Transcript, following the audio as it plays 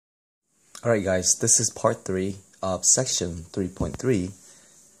Alright guys, this is part 3 of section 3.3.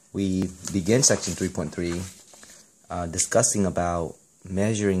 We begin section 3.3 discussing about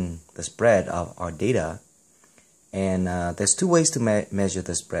measuring the spread of our data, and there's two ways to measure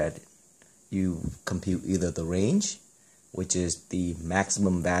the spread. You compute either the range, which is the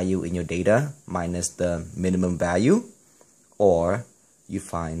maximum value in your data minus the minimum value, or you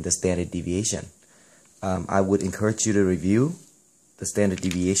find the standard deviation. I would encourage you to review the standard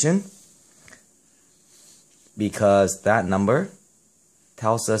deviation, because that number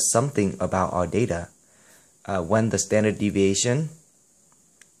tells us something about our data. When the standard deviation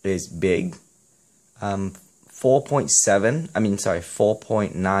is big,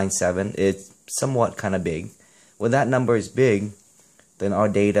 4.97 is somewhat kind of big. When that number is big, then our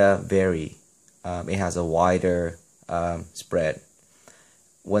data vary. It has a wider spread.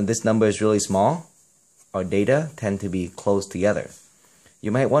 When this number is really small, our data tend to be close together.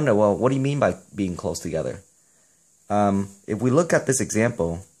 You might wonder, well, what do you mean by being close together? If we look at this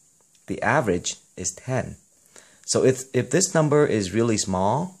example, the average is 10. So if this number is really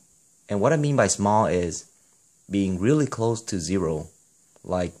small, and what I mean by small is being really close to 0,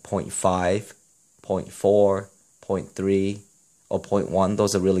 like 0.5, 0.4, 0.3, or 0.1,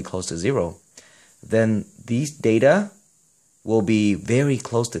 those are really close to 0, then these data will be very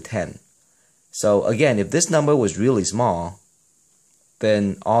close to 10. So again, if this number was really small,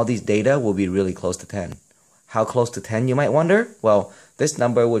 then all these data will be really close to 10. How close to 10, you might wonder? Well, this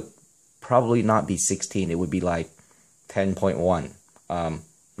number would probably not be 16. It would be like 10.1,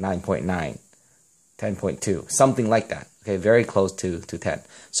 9.9, 10.2, something like that. Okay, very close to 10.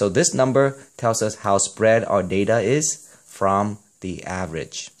 So this number tells us how spread our data is from the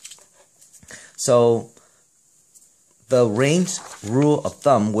average. So the range rule of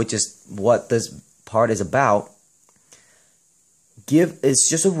thumb, which is what this part is about, it's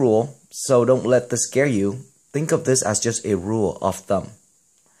just a rule, so don't let this scare you. Think of this as just a rule of thumb.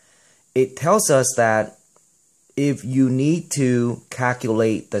 It tells us that if you need to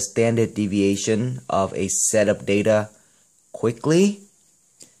calculate the standard deviation of a set of data quickly,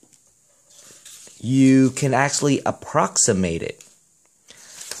 you can actually approximate it.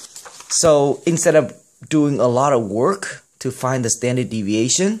 So instead of doing a lot of work to find the standard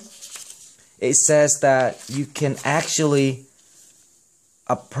deviation, it says that you can actually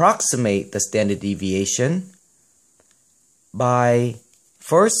approximate the standard deviation by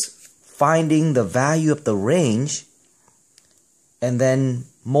first finding the value of the range and then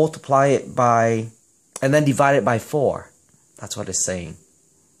multiply it by, and then divide it by 4. That's what it's saying.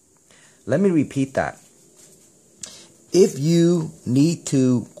 Let me repeat that. If you need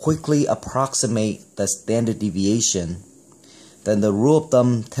to quickly approximate the standard deviation, then the rule of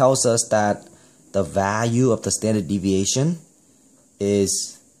thumb tells us that the value of the standard deviation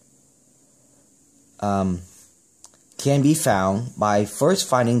is can be found by first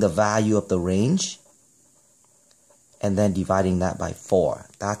finding the value of the range and then dividing that by 4.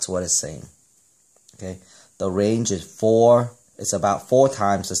 That's what it's saying. Okay, the range is 4. It's about 4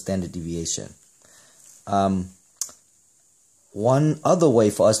 times the standard deviation. One other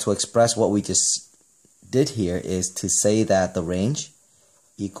way for us to express what we just did here is to say that the range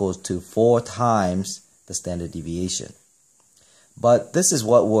equals to 4 times the standard deviation. But this is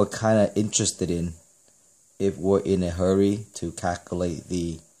what we're kind of interested in if we're in a hurry to calculate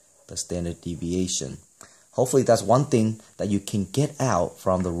the standard deviation. Hopefully that's one thing that you can get out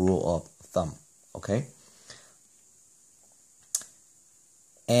from the rule of thumb. Okay?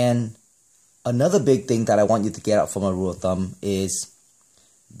 And another big thing that I want you to get out from a rule of thumb is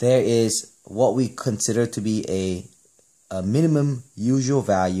there is what we consider to be a minimum usual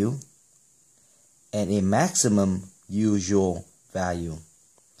value and a maximum usual value.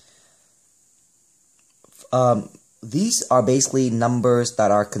 These are basically numbers that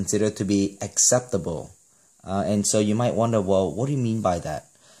are considered to be acceptable. And so you might wonder, well, what do you mean by that?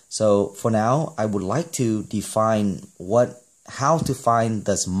 So for now, I would like to define how to find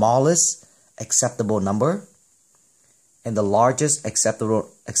the smallest acceptable number and the largest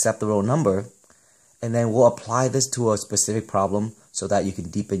acceptable number, and then we'll apply this to a specific problem so that you can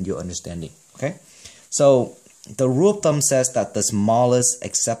deepen your understanding. Okay? So the rule of thumb says that the smallest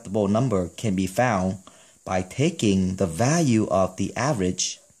acceptable number can be found by taking the value of the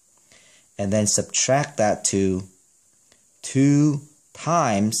average and then subtract that to 2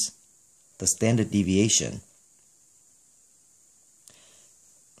 times the standard deviation.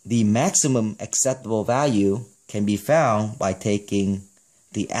 The maximum acceptable value can be found by taking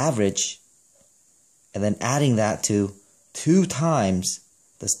the average and then adding that to 2 times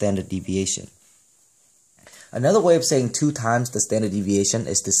the standard deviation. Another way of saying 2 times the standard deviation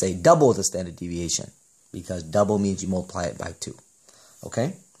is to say double the standard deviation, because double means you multiply it by 2.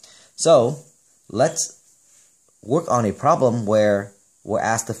 Okay? So let's work on a problem where we're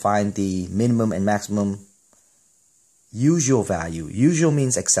asked to find the minimum and maximum usual value. Usual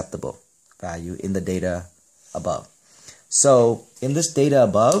means acceptable value in the data above. So in this data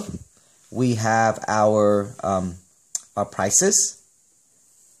above, we have our prices,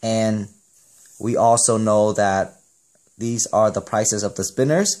 and we also know that these are the prices of the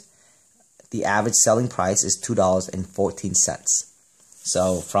spinners. The average selling price is $2.14.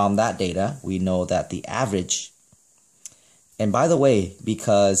 So from that data, we know that the average, and by the way,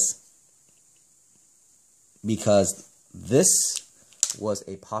 because this was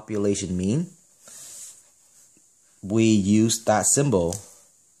a population mean, we used that symbol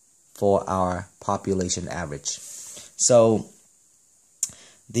for our population average. So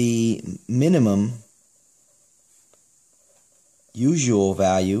the minimum usual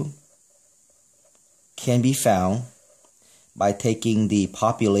value can be found by taking the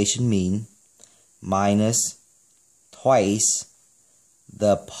population mean minus twice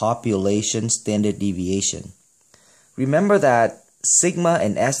the population standard deviation. Remember that sigma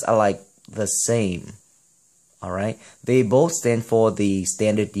and S are like the same. Alright, they both stand for the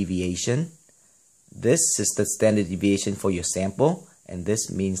standard deviation. This is the standard deviation for your sample, and this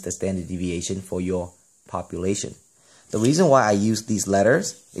means the standard deviation for your population. The reason why I use these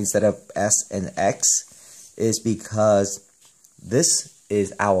letters instead of S and X is because this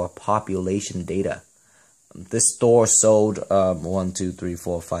is our population data. This store sold 1, 2, 3,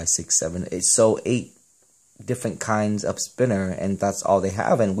 4, 5, 6, 7. It sold 8 different kinds of spinner, and that's all they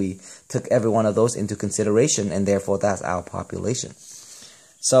have, and we took every one of those into consideration, and therefore that's our population.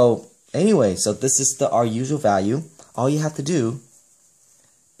 So anyway, so this is our usual value. All you have to do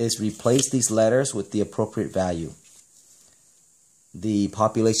is replace these letters with the appropriate value. The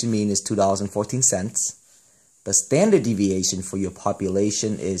population mean is $2.14. The standard deviation for your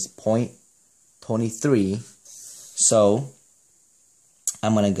population is 0.23. So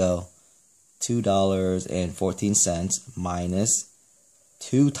I'm going to go $2.14 minus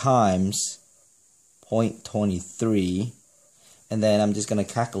 2 times 0.23, and then I'm just going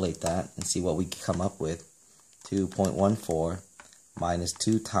to calculate that and see what we come up with. 2.14 minus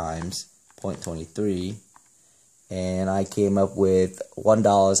 2 times 0.23, and I came up with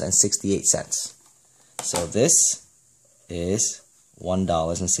 $1.68. So this is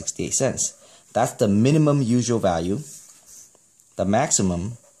 $1.68. That's the minimum usual value. The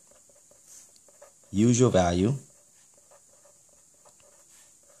maximum usual value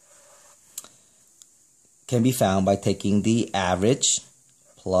can be found by taking the average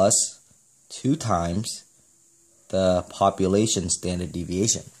plus 2 times the population standard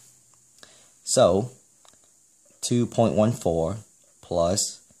deviation. So 2.14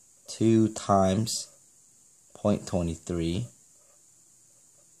 plus 2 times 0.23.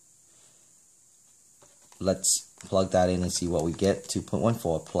 Let's plug that in and see what we get.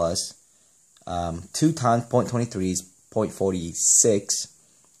 2.14 plus 2 times 0.23 is 0.46,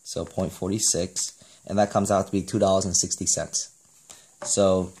 so 0.46, and that comes out to be $2.60.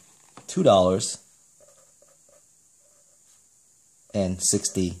 So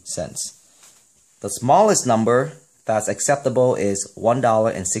 $2.60. The smallest number that's acceptable is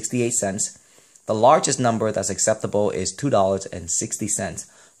 $1.68. The largest number that's acceptable is $2.60.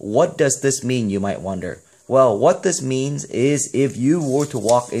 What does this mean, you might wonder? Well, what this means is if you were to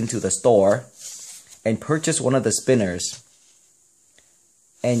walk into the store and purchase one of the spinners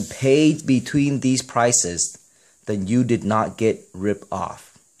and paid between these prices, then you did not get ripped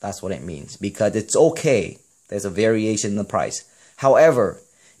off. That's what it means, because it's okay. There's a variation in the price. However,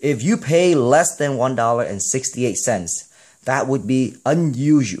 if you pay less than $1.68, that would be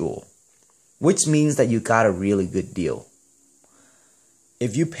unusual, which means that you got a really good deal.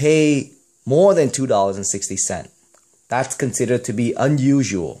 If you pay more than $2.60, that's considered to be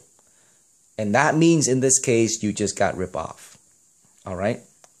unusual. And that means in this case, you just got ripped off. All right?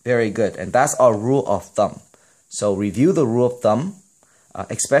 Very good. And that's our rule of thumb. So review the rule of thumb,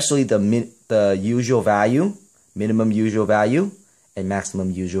 especially the usual value, minimum usual value, and maximum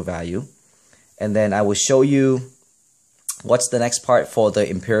usual value. And then I will show you what's the next part for the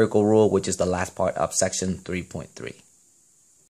empirical rule, which is the last part of section 3.3.